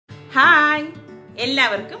Hi,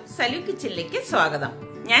 എല്ലാവർക്കും സലു കിച്ചണിലേക്ക് സ്വാഗതം.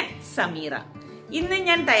 ഞാൻ സമീറ. ഇന്ന്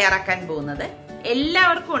ഞാൻ തയ്യാറാക്കാൻ പോകുന്നത്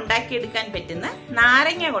എല്ലാവർക്കും ഉണ്ടാക്കിയെടുക്കാൻ പറ്റുന്ന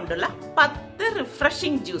നാരങ്ങ കൊണ്ടുള്ള 10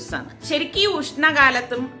 റിഫ്രഷിംഗ് ജ്യൂസ് ആണ്. ശരിക്കും ഈ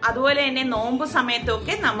ഉഷ്ണകാലത്തും അതുപോലെ തന്നെ നോമ്പ് സമയത്തും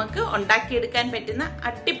ഒക്കെ നമുക്ക് ഉണ്ടാക്കിയെടുക്കാൻ പറ്റുന്ന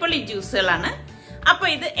അടിപൊളി ജ്യൂസുകളാണ്. അപ്പൊ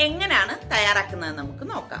ഇത് എങ്ങനെയാണ് തയ്യാറാക്കുന്നത് നമുക്ക്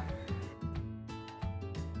നോക്കാം.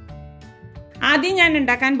 ആദ്യം ഞാൻ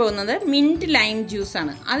ഉണ്ടാക്കാൻ പോകുന്നത് മിന്റ് ലൈം ജ്യൂസ്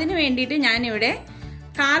ആണ്. അതിനു വേണ്ടിയിട്ട് ഞാനിവിടെ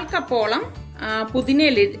 1/4 കപ്പോളം പുതിന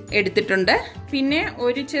എടുത്തിട്ടുണ്ട്. പിന്നെ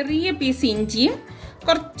ഒരു ചെറിയ പീസ് ഇഞ്ചിയും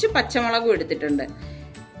കുറച്ച് പച്ചമുളകും എടുത്തിട്ടുണ്ട്.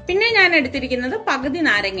 പിന്നെ ഞാൻ എടുത്തിരിക്കുന്നത് പകുതി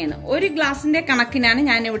നാരങ്ങയാണ്. 1 ഗ്ലാസിന്റെ കണക്കിനാണ്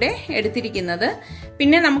ഞാനിവിടെ എടുത്തിരിക്കുന്നത്.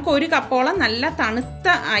 പിന്നെ നമുക്ക് 1 കപ്പോളം നല്ല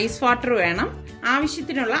തണുത്ത ഐസ് വാട്ടർ വേണം.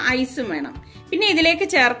 ആവശ്യത്തിനുള്ള ഐസും വേണം. പിന്നെ ഇതിലേക്ക്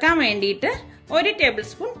ചേർക്കാൻ വേണ്ടിയിട്ട് 1 ടേബിൾ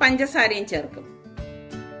സ്പൂൺ പഞ്ചസാരയും ചേർക്കും.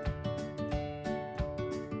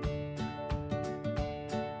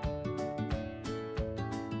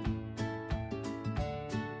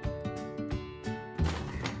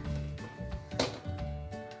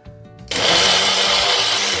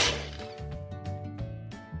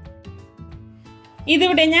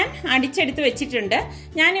 ഇതിവിടെ ഞാൻ അടിച്ചെടുത്ത് വെച്ചിട്ടുണ്ട്.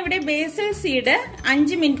 ഞാനിവിടെ ബേസിൽ സീഡ്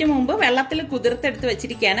 5 മിനിറ്റ് മുമ്പ് വെള്ളത്തിൽ കുതിർത്തെടുത്ത്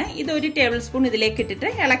വെച്ചിരിക്കുകയാണ്. ഇത് 1 ടേബിൾ സ്പൂൺ ഇതിലേക്ക് ഇട്ടിട്ട്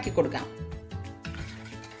ഇളക്കി കൊടുക്കാം.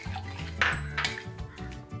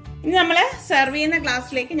 ഇനി നമ്മൾ സെർവ് ചെയ്യുന്ന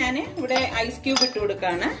ഗ്ലാസ്സിലേക്ക് ഞാൻ ഇവിടെ ഐസ് ക്യൂബ് ഇട്ട്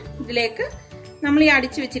കൊടുക്കുകയാണ്. ഇതിലേക്ക് നമ്മൾ ഈ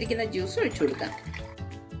അടിച്ചു വെച്ചിരിക്കുന്ന ജ്യൂസ് ഒഴിച്ചു കൊടുക്കാം.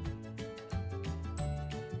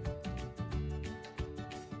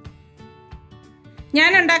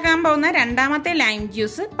 ഞാൻ ഉണ്ടാക്കാൻ പോകുന്ന രണ്ടാമത്തെ ലൈം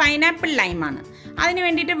ജ്യൂസ് പൈനാപ്പിൾ ലൈമാണ്. അതിന്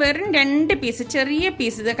വേണ്ടിയിട്ട് വെറും 2 പീസ്, ചെറിയ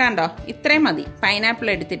പീസ്, ഇത് കണ്ടോ, ഇത്രയും മതി പൈനാപ്പിൾ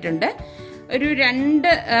എടുത്തിട്ടുണ്ട്. ഒരു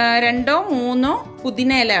 2 3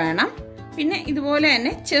 പുതിന ഇല വേണം. പിന്നെ ഇതുപോലെ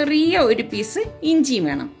തന്നെ ചെറിയ 1 പീസ് ഇഞ്ചിയും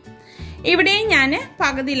വേണം. ഇവിടെയും ഞാൻ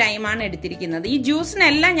പകുതി ലൈമാണ് എടുത്തിരിക്കുന്നത്. ഈ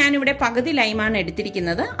ജ്യൂസിനെല്ലാം ഞാനിവിടെ പകുതി ലൈമാണ്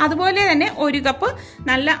എടുത്തിരിക്കുന്നത്. അതുപോലെ തന്നെ 1 കപ്പ്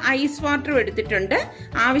നല്ല ഐസ് വാട്ടറും എടുത്തിട്ടുണ്ട്.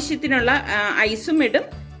 ആവശ്യത്തിനുള്ള ഐസും ഇടും.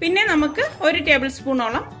 പിന്നെ നമുക്ക് 1 ടേബിൾ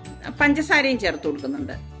സ്പൂണോളം പഞ്ചസാരയും ചേർത്ത്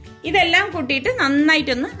കൊടുക്കുന്നുണ്ട്. ഇതെല്ലാം കൂട്ടിയിട്ട്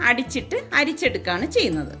നന്നായിട്ടൊന്ന് അരിച്ചെടുക്കുകയാണ്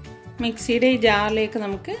ചെയ്യുന്നത്. മിക്സിയുടെ ഈ ജാറിലേക്ക്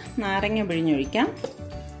നമുക്ക് നാരങ്ങ പിഴിഞ്ഞൊഴിക്കാം.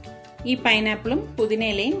 ഈ പൈനാപ്പിളും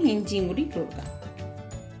പുതിനയിലയും ഇഞ്ചിയും കൂടി ഇട്ട് കൊടുക്കാം.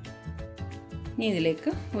 ഇനി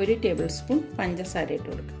ഇതിലേക്ക് 1 ടേബിൾ സ്പൂൺ പഞ്ചസാര ഇട്ട്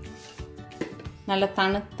കൊടുക്കാം. നല്ല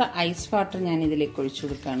തണുത്ത ഐസ് വാട്ടർ ഞാൻ ഇതിലേക്ക് ഒഴിച്ചു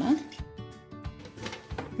കൊടുക്കുകയാണ്.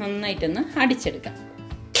 നന്നായിട്ടൊന്ന് അടിച്ചെടുക്കാം.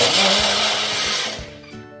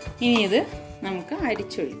 ഇനി ഇത് നമുക്ക്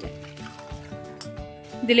അരിച്ചൊഴിക്കാം.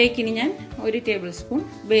 ഇതിലേക്ക് ഇനി ഞാൻ 1 ടേബിൾ സ്പൂൺ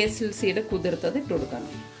ബേസിൽ സീഡ് കുതിർത്തത് ഇട്ട്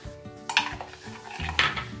കൊടുക്കണം.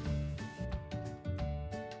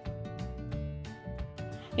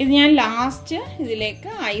 ഇത് ഞാൻ ലാസ്റ്റ്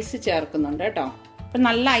ഇതിലേക്ക് ഐസ് ചേർക്കുന്നുണ്ട് കേട്ടോ. അപ്പം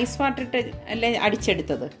നല്ല ഐസ് വാട്ടർ ഇട്ട് അല്ലേ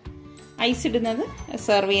അടിച്ചെടുത്തത്. ഐസ് ഇടുന്നത്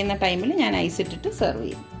സെർവ് ചെയ്യുന്ന ടൈമിൽ ഞാൻ ഐസ് ഇട്ടിട്ട് സെർവ്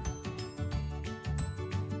ചെയ്യും.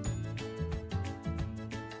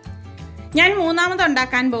 ഞാൻ മൂന്നാമത്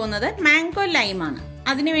ഉണ്ടാക്കാൻ പോകുന്നത് മാംഗോ ലൈമാണ്.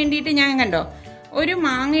 അതിന് വേണ്ടിയിട്ട് ഞാൻ കണ്ടോ, ഒരു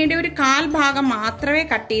മാങ്ങയുടെ ഒരു 1/4 ഭാഗം മാത്രമേ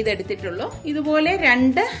കട്ട് ചെയ്തെടുത്തിട്ടുള്ളൂ. ഇതുപോലെ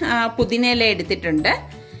 2 പുതിനയില എടുത്തിട്ടുണ്ട്.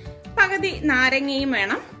 പകുതി നാരങ്ങയും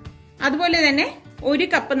വേണം. അതുപോലെ തന്നെ 1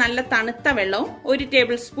 കപ്പ് നല്ല തണുത്ത വെള്ളവും 1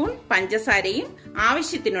 ടേബിൾ സ്പൂൺ പഞ്ചസാരയും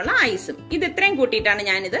ആവശ്യത്തിനുള്ള ഐസും. ഇത് ഇത്രയും കൂട്ടിയിട്ടാണ്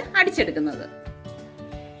ഞാനിത് അടിച്ചെടുക്കുന്നത്.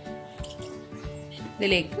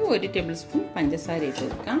 ഇതിലേക്ക് 1 ടേബിൾ സ്പൂൺ പഞ്ചസാര ഇട്ട്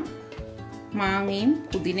കൊടുക്കാം. മാങ്ങയും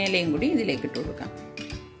പുതിനയിലയും കൂടി ഇതിലേക്ക് ഇട്ട് കൊടുക്കാം.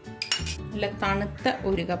 നല്ല തണുത്ത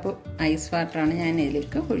 1 കപ്പ് ഐസ് വാട്ടറാണ് ഞാൻ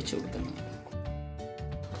ഇതിലേക്ക് ഒഴിച്ചു കൊടുക്കുന്നത്.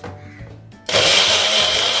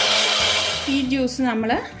 ഈ ജ്യൂസ്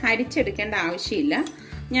നമ്മൾ അരിച്ചെടുക്കേണ്ട ആവശ്യമില്ല.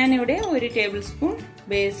 ഞാനിവിടെ 1 ടേബിൾ സ്പൂൺ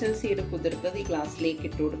ബേസിൽ സീഡ് കുതിർത്തത് ഈ ഗ്ലാസ്സിലേക്ക്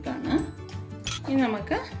ഇട്ട് കൊടുക്കുകയാണ്. ഇനി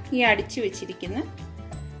നമുക്ക് ഈ അടിച്ചു വെച്ചിരിക്കുന്ന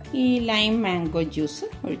ഈ ലൈം മാംഗോ ജ്യൂസ്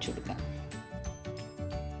ഒഴിച്ചു കൊടുക്കാം.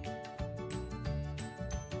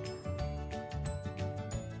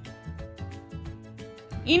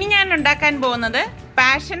 ഇനി ഞാൻ ഉണ്ടാക്കാൻ പോകുന്നത്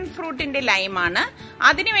പാഷൻ ഫ്രൂട്ടിന്റെ ലൈമാണ്.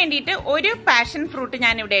 അതിനു വേണ്ടിയിട്ട് 1 പാഷൻ ഫ്രൂട്ട്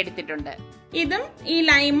ഞാൻ ഇവിടെ എടുത്തിട്ടുണ്ട്. ഇതും ഈ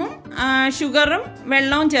ലൈമും ഷുഗറും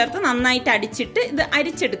വെള്ളവും ചേർത്ത് നന്നായിട്ട് അടിച്ചിട്ട് ഇത്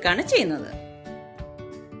അരിച്ചെടുക്കുകയാണ് ചെയ്യുന്നത്.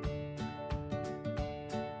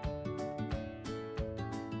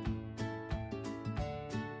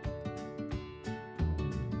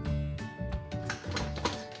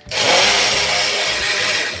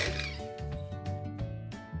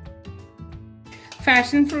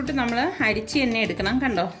 പാഷൻ ഫ്രൂട്ട് നമ്മൾ അരിച്ച് തന്നെ എടുക്കണം.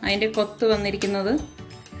 കണ്ടോ, അതിൻ്റെ കൊത്ത് വന്നിരിക്കുന്നത്.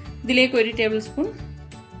 ഇതിലേക്ക് 1 ടേബിൾ സ്പൂൺ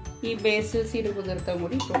ഈ ബേസിൽ സീഡ് കുതിർത്തും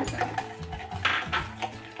കൂടി ഇട്ട് കൊടുക്കാം.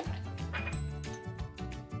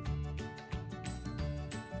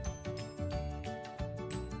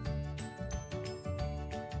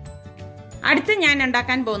 അടുത്ത് ഞാൻ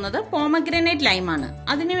ഉണ്ടാക്കാൻ പോകുന്നത് പോമഗ്രാനൈറ്റ് ലൈമാണ്.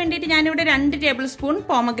 അതിന് വേണ്ടിയിട്ട് ഞാനിവിടെ 2 ടേബിൾ സ്പൂൺ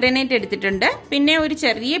പോമഗ്രാനൈറ്റ് എടുത്തിട്ടുണ്ട്. പിന്നെ ഒരു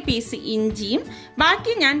ചെറിയ പീസ് ഇഞ്ചിയും,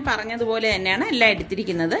 ബാക്കി ഞാൻ പറഞ്ഞതുപോലെ തന്നെയാണ് എല്ലാം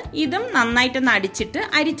എടുത്തിരിക്കുന്നത്. ഇതും നന്നായിട്ടൊന്ന് അടിച്ചിട്ട്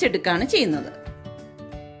അരിച്ചെടുക്കുകയാണ് ചെയ്യുന്നത്.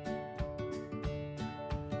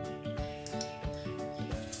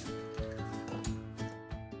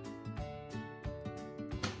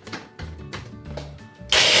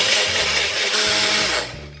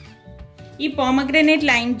 ഈ പോമഗ്രാനൈറ്റ്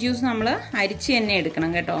ലൈം ജ്യൂസ് നമ്മൾ അരിച്ച് തന്നെ എടുക്കണം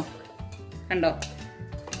കേട്ടോ. കണ്ടോ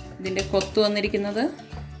ഇതിൻ്റെ കൊത്തു വന്നിരിക്കുന്നത്.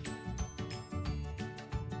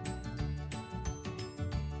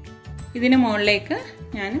 ഇതിന് മുകളിലേക്ക്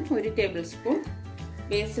ഞാൻ 1 ടേബിൾ സ്പൂൺ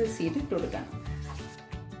ബേസിൽ സീഡ് ഇട്ട് കൊടുക്കണം.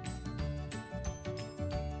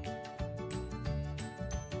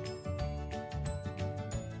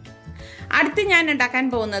 അടുത്ത് ഞാൻ ഉണ്ടാക്കാൻ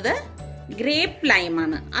പോകുന്നത് ഗ്രേപ്പ്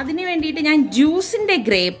ലൈമാണ്. അതിന് വേണ്ടിയിട്ട് ഞാൻ ജ്യൂസിന്റെ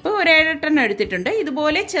ഗ്രേപ്പ് ഒരു 7-8 എടുത്തിട്ടുണ്ട്.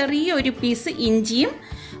 ഇതുപോലെ ചെറിയ ഒരു പീസ് ഇഞ്ചിയും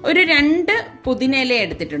ഒരു 2 പുതിനയില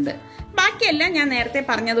എടുത്തിട്ടുണ്ട്. ബാക്കിയെല്ലാം ഞാൻ നേരത്തെ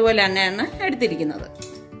പറഞ്ഞതുപോലെ തന്നെയാണ് എടുത്തിരിക്കുന്നത്.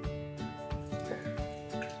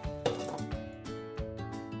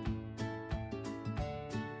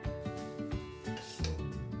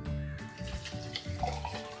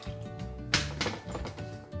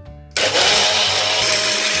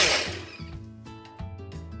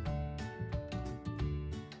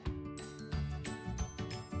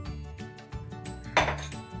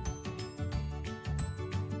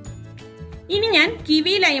 ഇനി ഞാൻ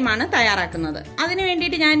കിവി ലൈമാണ് തയ്യാറാക്കുന്നത്. അതിന്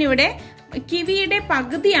വേണ്ടിയിട്ട് ഞാനിവിടെ കിവിയുടെ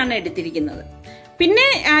പകുതിയാണ് എടുത്തിരിക്കുന്നത്. പിന്നെ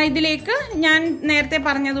ഇതിലേക്ക് ഞാൻ നേരത്തെ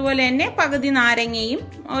പറഞ്ഞതുപോലെ തന്നെ പകുതി നാരങ്ങയും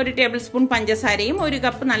 1 ടേബിൾ സ്പൂൺ പഞ്ചസാരയും 1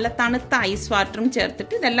 കപ്പ് നല്ല തണുത്ത ഐസ് വാട്ടറും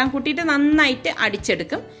ചേർത്തിട്ട് ഇതെല്ലാം കൂട്ടിയിട്ട് നന്നായിട്ട്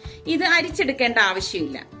അടിച്ചെടുക്കും. ഇത് അരിച്ചെടുക്കേണ്ട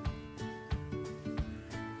ആവശ്യമില്ല.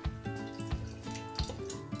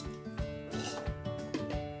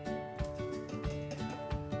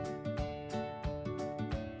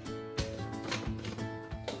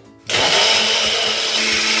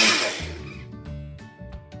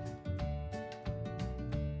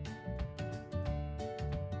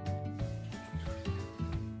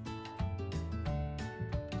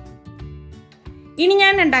 ഇനി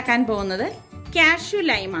ഞാൻ ഉണ്ടാക്കാൻ പോകുന്നത് കാഷ്യൂ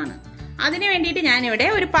ലൈമാണ്. അതിന് വേണ്ടിയിട്ട് ഞാനിവിടെ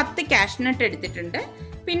ഒരു 10 കാഷ്നട്ട് എടുത്തിട്ടുണ്ട്.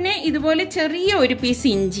 പിന്നെ ഇതുപോലെ ചെറിയ ഒരു പീസ്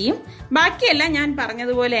ഇഞ്ചിയും, ബാക്കിയെല്ലാം ഞാൻ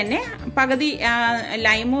പറഞ്ഞതുപോലെ തന്നെ പകുതി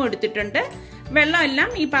ലൈമും എടുത്തിട്ടുണ്ട്.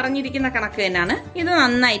 വെള്ളമെല്ലാം ഈ പറഞ്ഞിരിക്കുന്ന കണക്ക് തന്നെയാണ്. ഇത്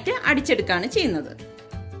നന്നായിട്ട് അടിച്ചെടുക്കുകയാണ് ചെയ്യുന്നത്.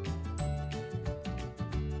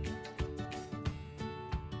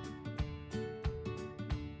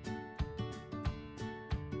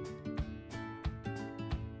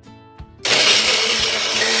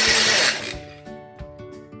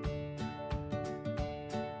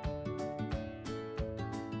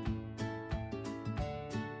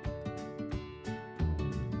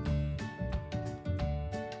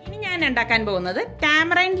 ഞാൻ ഉണ്ടാക്കാൻ പോകുന്നത്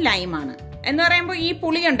ടാമറൈൻഡ് ലൈമാണ്. എന്ന് പറയുമ്പോൾ ഈ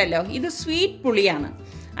പുളി ഉണ്ടല്ലോ, ഇത് സ്വീറ്റ് പുളിയാണ്,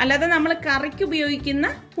 അല്ലാതെ നമ്മൾ കറിക്ക് ഉപയോഗിക്കുന്ന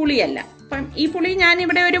പുളിയല്ല. അപ്പം ഈ പുളി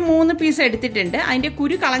ഞാനിവിടെ ഒരു 3 പീസ് എടുത്തിട്ടുണ്ട്. അതിൻ്റെ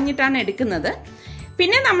കുരു കളഞ്ഞിട്ടാണ് എടുക്കുന്നത്.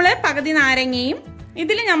 പിന്നെ നമ്മൾ പകുതി നാരങ്ങയും,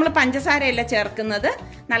 ഇതിൽ നമ്മൾ പഞ്ചസാരയല്ല ചേർക്കുന്നത്,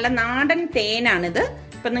 നല്ല നാടൻ തേനാണിത്.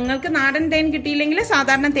 ഇപ്പം നിങ്ങൾക്ക് നാടൻ തേൻ കിട്ടിയില്ലെങ്കിൽ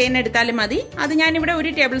സാധാരണ തേൻ എടുത്താലും മതി. അത് ഞാനിവിടെ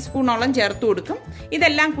 1 ടേബിൾ സ്പൂണോളം ചേർത്ത് കൊടുക്കും.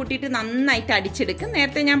 ഇതെല്ലാം കൂട്ടിയിട്ട് നന്നായിട്ട് അടിച്ചെടുക്കും.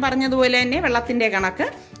 നേരത്തെ ഞാൻ പറഞ്ഞതുപോലെ തന്നെ വെള്ളത്തിൻ്റെ കണക്ക്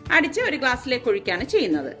അടിച്ച് ഒരു ഗ്ലാസ്സിലേക്ക് ഒഴിക്കുകയാണ്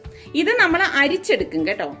ചെയ്യുന്നത്. ഇത് നമ്മൾ അരിച്ചെടുക്കും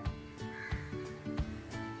കേട്ടോ.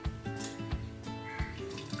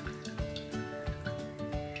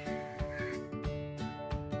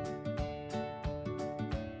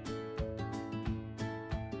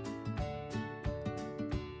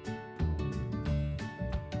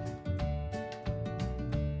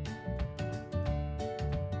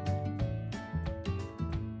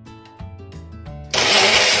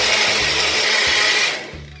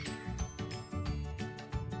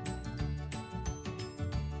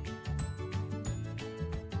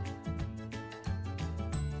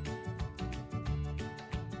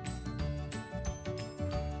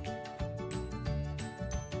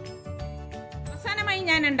 അവസാനമായി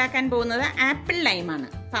ഞാൻ ഉണ്ടാക്കാൻ പോകുന്നത് ആപ്പിൾ ലൈമാണ്.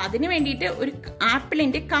 അപ്പം അതിന് വേണ്ടിയിട്ട് ഒരു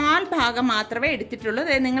ആപ്പിളിൻ്റെ 1/4 ഭാഗം മാത്രമേ എടുത്തിട്ടുള്ളൂ.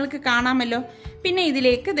 നിങ്ങൾക്ക് കാണാമല്ലോ. പിന്നെ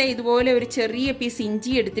ഇതിലേക്ക് ഇതുപോലെ ഒരു ചെറിയ പീസ്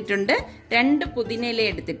ഇഞ്ചി എടുത്തിട്ടുണ്ട്, 2 പുതിനയില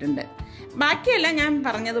എടുത്തിട്ടുണ്ട്. ബാക്കിയെല്ലാം ഞാൻ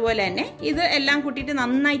പറഞ്ഞതുപോലെ തന്നെ ഇത് എല്ലാം കൂട്ടിയിട്ട്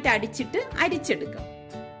നന്നായിട്ട് അടിച്ചിട്ട് അരിച്ചെടുക്കും.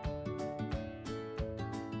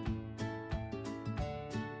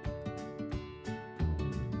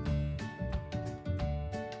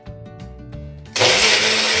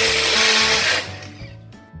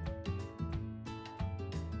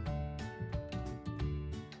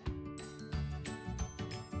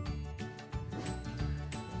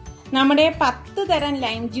 നമ്മുടെ 10 തരം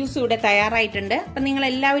ലൈം ജ്യൂസ് ഇവിടെ തയ്യാറായിട്ടുണ്ട്. അപ്പം നിങ്ങൾ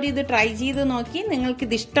എല്ലാവരും ഇത് ട്രൈ ചെയ്ത് നോക്കി. നിങ്ങൾക്ക്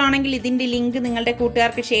ഇത് ഇഷ്ടമാണെങ്കിൽ ഇതിന്റെ ലിങ്ക് നിങ്ങളുടെ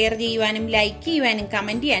കൂട്ടുകാർക്ക് ഷെയർ ചെയ്യുവാനും ലൈക്ക് ചെയ്യുവാനും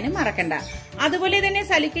കമന്റ് ചെയ്യാനും മറക്കണ്ട. അതുപോലെ തന്നെ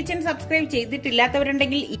സലു kitchen subscribe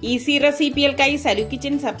ചെയ്തിട്ടില്ലാത്തവരുണ്ടെങ്കിൽ easy റെസിപ്പികൾക്കായി സലു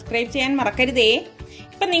kitchen subscribe ചെയ്യാൻ മറക്കരുതേ.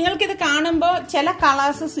 ഇപ്പൊ നിങ്ങൾക്കിത് കാണുമ്പോൾ ചില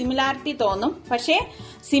കളേഴ്സ് സിമിലാരിറ്റി തോന്നും. പക്ഷേ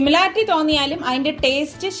സിമിലാരിറ്റി തോന്നിയാലും അതിന്റെ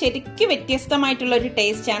ടേസ്റ്റ് ശരിക്കും വ്യത്യസ്തമായിട്ടുള്ള ഒരു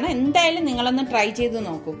ടേസ്റ്റ് ആണ്. എന്തായാലും നിങ്ങളൊന്ന് ട്രൈ ചെയ്ത്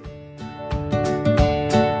നോക്കൂ.